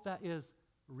 a hope that is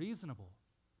reasonable,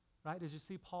 right? As you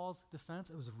see Paul's defense,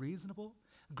 it was reasonable,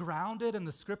 grounded in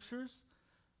the Scriptures,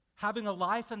 having a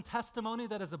life and testimony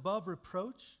that is above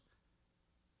reproach.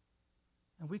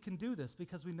 And we can do this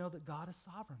because we know that God is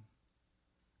sovereign.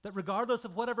 That regardless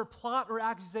of whatever plot or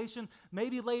accusation may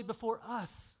be laid before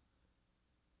us,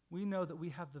 we know that we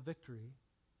have the victory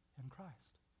in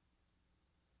Christ.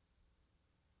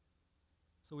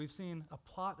 So we've seen a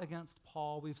plot against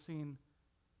Paul. We've seen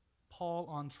Paul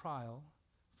on trial.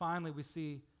 Finally, we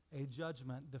see a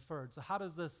judgment deferred. So how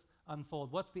does this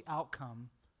unfold? What's the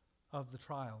outcome of the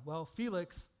trial? Well,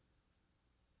 Felix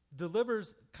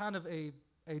delivers kind of a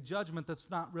judgment that's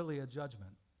not really a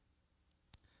judgment.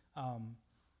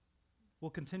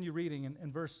 We'll continue reading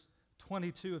in verse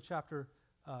 22 of chapter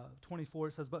 24.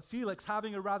 It says, "But Felix,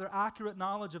 having a rather accurate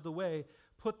knowledge of the way,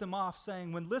 put them off,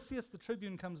 saying, 'When Lysias the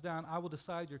tribune comes down, I will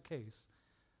decide your case.'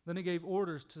 Then he gave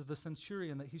orders to the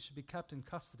centurion that he should be kept in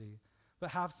custody,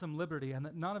 but have some liberty, and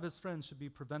that none of his friends should be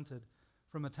prevented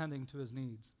from attending to his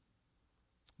needs."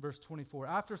 Verse 24,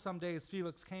 "After some days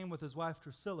Felix came with his wife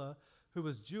Drusilla, who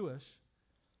was Jewish,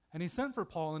 and he sent for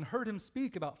Paul and heard him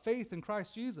speak about faith in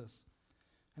Christ Jesus.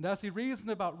 And as he reasoned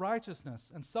about righteousness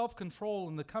and self-control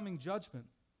in the coming judgment,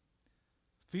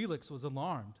 Felix was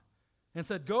alarmed and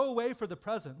said, 'Go away for the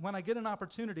present. When I get an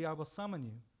opportunity, I will summon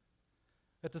you.'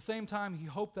 At the same time, he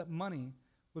hoped that money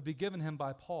would be given him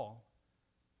by Paul.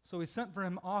 So he sent for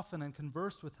him often and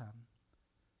conversed with him.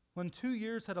 When 2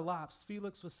 years had elapsed,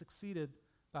 Felix was succeeded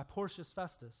by Porcius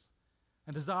Festus,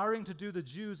 and desiring to do the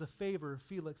Jews a favor,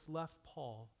 Felix left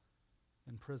Paul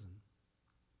in prison."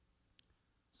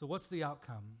 So what's the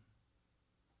outcome?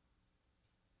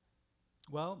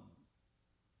 Well,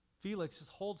 Felix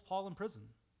just holds Paul in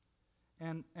prison.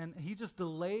 And he just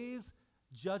delays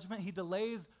judgment. He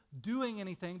delays doing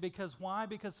anything because why?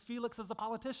 Because Felix is a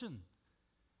politician.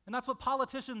 And that's what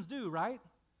politicians do, right?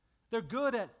 They're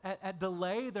good at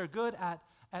delay. They're good at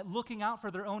looking out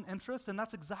for their own interests. And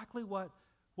that's exactly what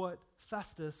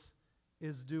Festus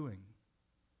is doing.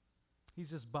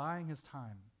 He's just buying his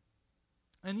time.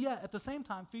 And yet, at the same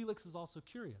time, Felix is also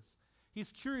curious.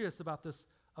 He's curious about this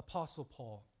Apostle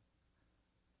Paul.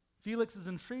 Felix is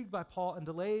intrigued by Paul and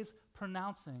delays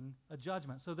pronouncing a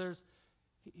judgment. So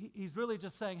he's really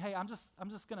just saying, hey, I'm just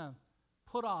going to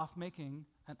put off making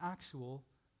an actual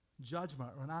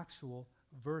judgment or an actual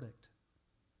verdict.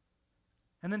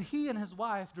 And then he and his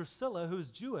wife, Drusilla, who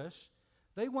is Jewish,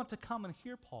 they want to come and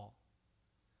hear Paul.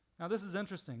 Now, this is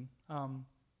interesting.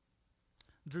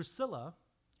 Drusilla,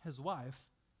 his wife,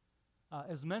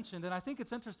 is mentioned, and I think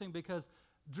it's interesting because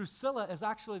Drusilla is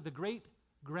actually the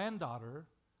great-granddaughter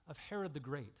of Herod the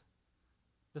Great.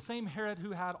 The same Herod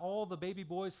who had all the baby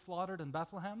boys slaughtered in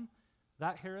Bethlehem,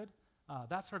 that Herod,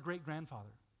 that's her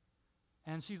great-grandfather.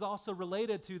 And she's also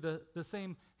related to the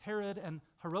same Herod and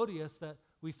Herodias that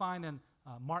we find in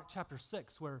Mark chapter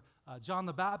 6, where John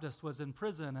the Baptist was in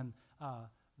prison, and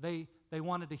they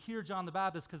wanted to hear John the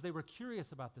Baptist because they were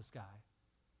curious about this guy.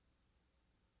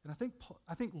 And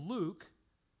I think Luke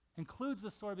includes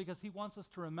this story because he wants us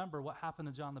to remember what happened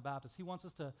to John the Baptist. He wants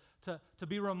us to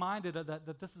be reminded of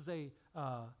that this is a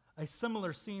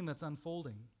similar scene that's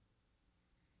unfolding.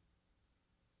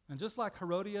 And just like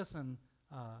Herodias and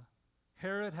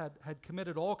Herod had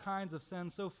committed all kinds of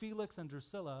sins, so Felix and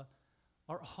Drusilla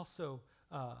are also,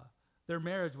 their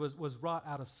marriage was wrought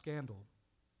out of scandal.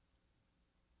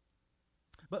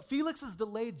 But Felix's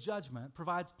delayed judgment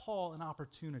provides Paul an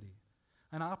opportunity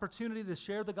to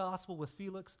share the gospel with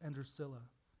Felix and Drusilla.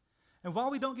 And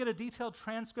while we don't get a detailed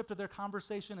transcript of their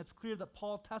conversation, it's clear that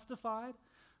Paul testified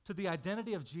to the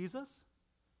identity of Jesus,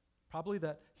 probably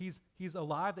that he's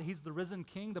alive, that he's the risen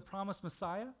king, the promised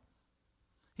Messiah.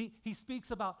 He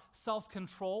speaks about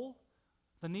self-control,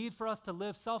 the need for us to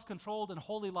live self-controlled and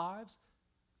holy lives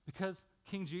because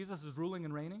King Jesus is ruling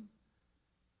and reigning.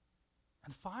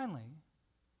 And finally,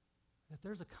 that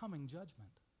there's a coming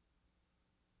judgment.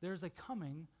 There's a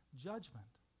coming judgment.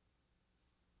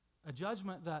 A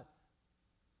judgment that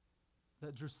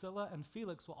Drusilla and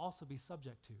Felix will also be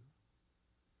subject to.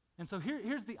 And so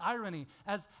here's the irony.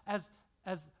 As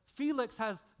Felix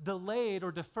has delayed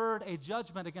or deferred a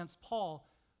judgment against Paul,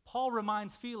 Paul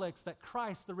reminds Felix that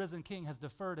Christ, the risen king, has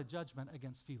deferred a judgment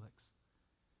against Felix.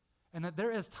 And that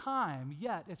there is time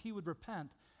yet, if he would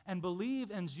repent and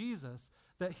believe in Jesus,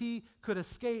 that he could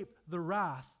escape the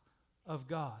wrath of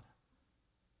God.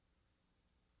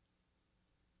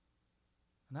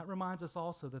 And that reminds us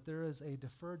also that there is a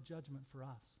deferred judgment for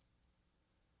us.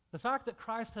 The fact that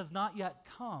Christ has not yet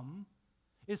come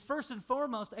is first and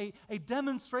foremost a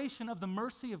demonstration of the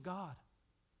mercy of God.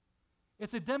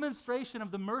 It's a demonstration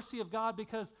of the mercy of God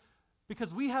because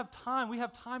we have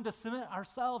time to submit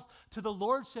ourselves to the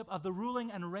lordship of the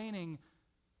ruling and reigning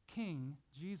King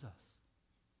Jesus.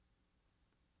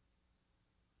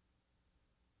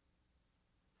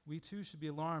 we too should be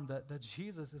alarmed that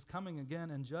Jesus is coming again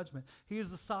in judgment. He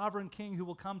is the sovereign king who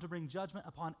will come to bring judgment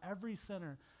upon every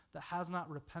sinner that has not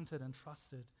repented and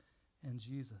trusted in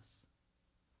Jesus.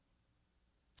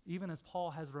 Even as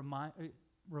Paul has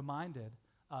reminded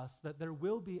us that there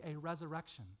will be a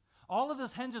resurrection. All of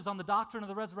this hinges on the doctrine of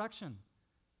the resurrection.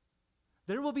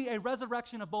 There will be a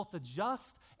resurrection of both the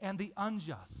just and the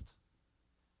unjust.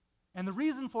 And the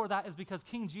reason for that is because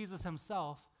King Jesus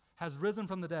himself has risen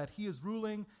from the dead. He is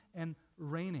ruling and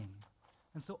reigning.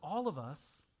 And so all of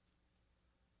us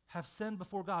have sinned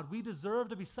before God. We deserve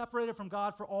to be separated from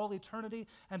God for all eternity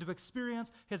and to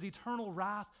experience his eternal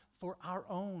wrath for our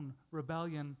own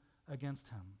rebellion against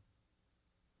him.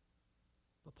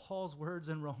 But Paul's words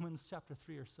in Romans chapter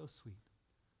 3 are so sweet.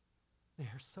 They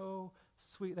are so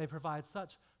sweet. They provide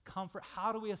such comfort.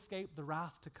 How do we escape the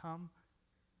wrath to come?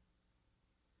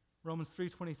 Romans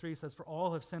 3:23 says, "For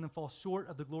all have sinned and fall short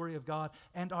of the glory of God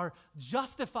and are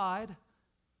justified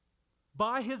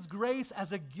by his grace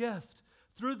as a gift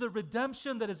through the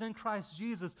redemption that is in Christ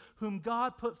Jesus, whom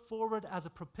God put forward as a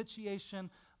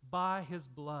propitiation by his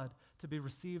blood to be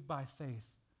received by faith.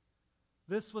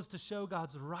 This was to show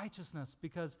God's righteousness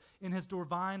because in his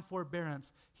divine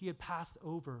forbearance he had passed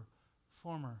over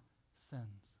former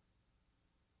sins."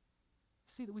 You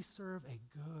see that we serve a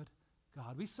good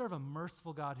God. We serve a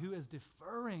merciful God who is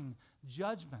deferring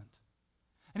judgment.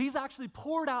 And he's actually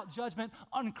poured out judgment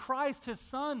on Christ, his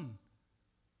Son,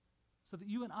 so that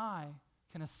you and I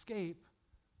can escape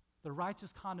the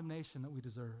righteous condemnation that we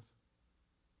deserve.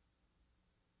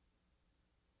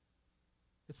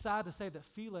 It's sad to say that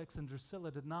Felix and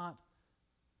Drusilla did not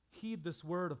heed this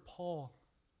word of Paul.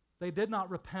 They did not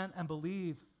repent and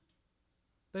believe.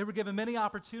 They were given many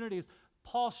opportunities.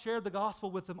 Paul shared the gospel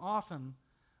with them often.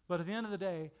 But at the end of the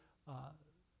day,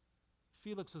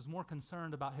 Felix was more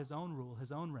concerned about his own rule, his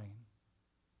own reign.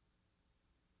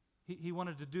 He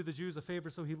wanted to do the Jews a favor,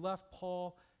 so he left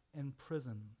Paul in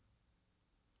prison.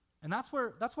 And that's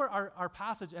where our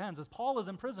passage ends, as Paul is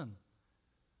in prison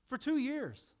for 2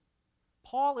 years.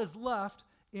 Paul is left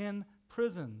in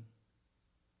prison.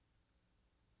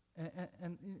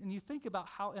 And you think about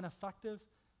how ineffective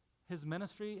his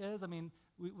ministry is. I mean,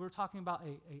 we're talking about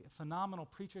a phenomenal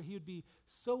preacher. He would be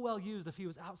so well used if he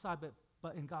was outside,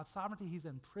 but in God's sovereignty, he's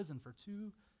in prison for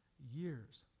 2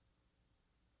 years.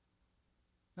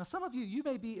 Now, some of you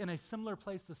may be in a similar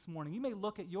place this morning. You may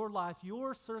look at your life,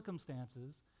 your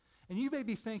circumstances, and you may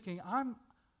be thinking, I'm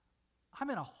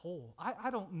in a hole. I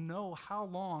don't know how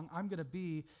long I'm going to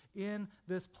be in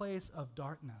this place of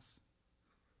darkness.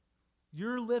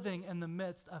 You're living in the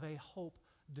midst of a hope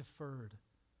deferred,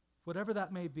 whatever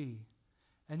that may be.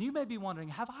 And you may be wondering,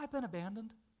 have I been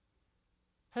abandoned?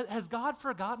 Has God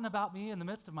forgotten about me in the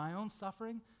midst of my own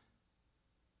suffering?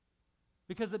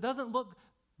 Because it doesn't look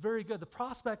very good. The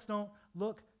prospects don't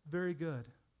look very good.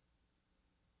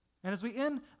 And as we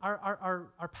end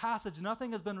our passage,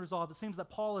 nothing has been resolved. It seems that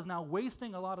Paul is now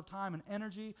wasting a lot of time and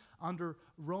energy under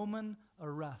Roman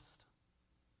arrest.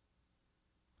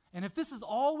 And if this is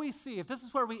all we see, if this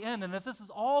is where we end, and if this is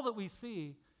all that we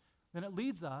see, then it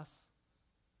leads us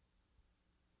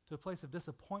to a place of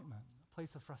disappointment, a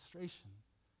place of frustration.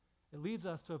 It leads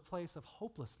us to a place of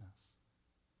hopelessness.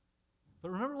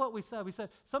 But remember what we said. We said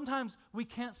sometimes we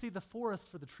can't see the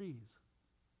forest for the trees.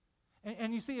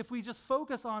 And you see, if we just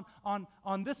focus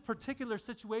on this particular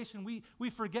situation, we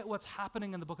forget what's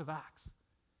happening in the book of Acts.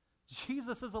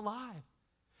 Jesus is alive.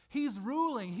 He's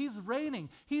ruling. He's reigning.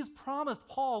 He's promised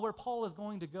Paul where Paul is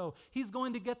going to go. He's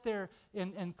going to get there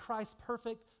in Christ's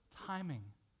perfect timing.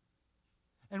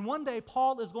 And one day,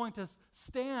 Paul is going to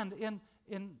stand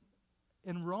in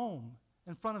Rome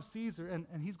in front of Caesar,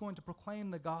 and he's going to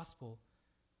proclaim the gospel.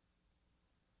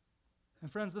 And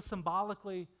friends, this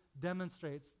symbolically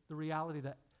demonstrates the reality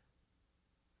that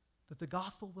the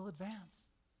gospel will advance.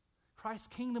 Christ's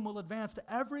kingdom will advance to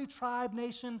every tribe,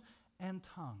 nation, and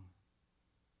tongue.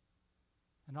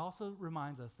 And also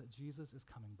reminds us that Jesus is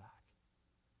coming back.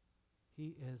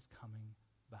 He is coming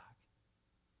back.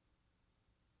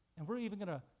 And we're even going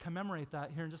to commemorate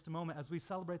that here in just a moment as we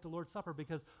celebrate the Lord's Supper,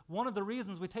 because one of the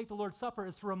reasons we take the Lord's Supper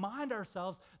is to remind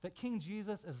ourselves that King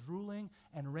Jesus is ruling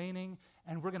and reigning,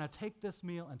 and we're going to take this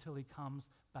meal until he comes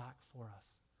back for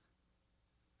us.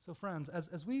 So friends,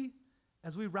 as we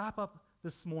wrap up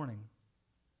this morning,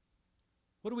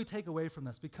 what do we take away from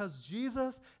this? Because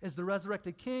Jesus is the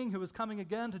resurrected King who is coming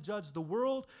again to judge the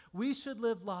world, we should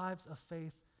live lives of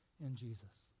faith in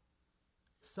Jesus.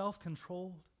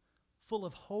 Self-controlled, full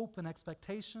of hope and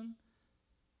expectation.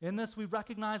 In this, we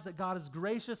recognize that God is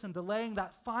gracious in delaying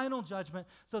that final judgment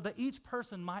so that each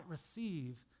person might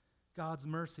receive God's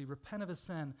mercy, repent of his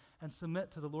sin, and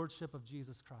submit to the lordship of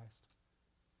Jesus Christ.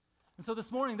 And so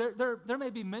this morning, there may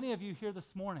be many of you here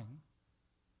this morning,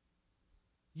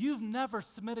 you've never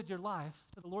submitted your life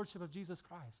to the lordship of Jesus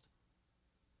Christ.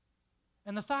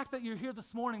 And the fact that you're here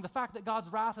this morning, the fact that God's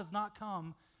wrath has not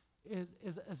come,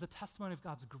 is a testimony of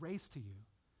God's grace to you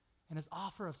and his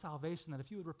offer of salvation, that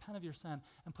if you would repent of your sin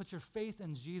and put your faith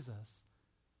in Jesus,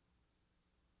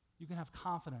 you can have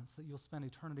confidence that you'll spend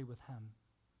eternity with him.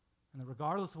 And that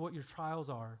regardless of what your trials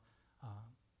are,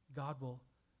 God will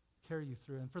carry you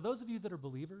through. And for those of you that are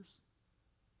believers,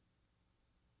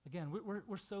 again,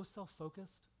 we're so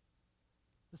self-focused.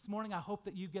 This morning, I hope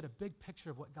that you get a big picture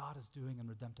of what God is doing in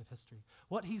redemptive history,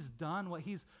 what he's done, what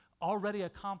he's already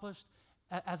accomplished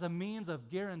as a means of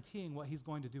guaranteeing what he's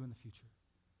going to do in the future.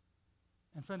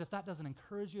 And friend, if that doesn't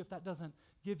encourage you, if that doesn't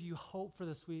give you hope for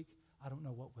this week, I don't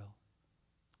know what will.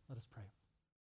 Let us pray.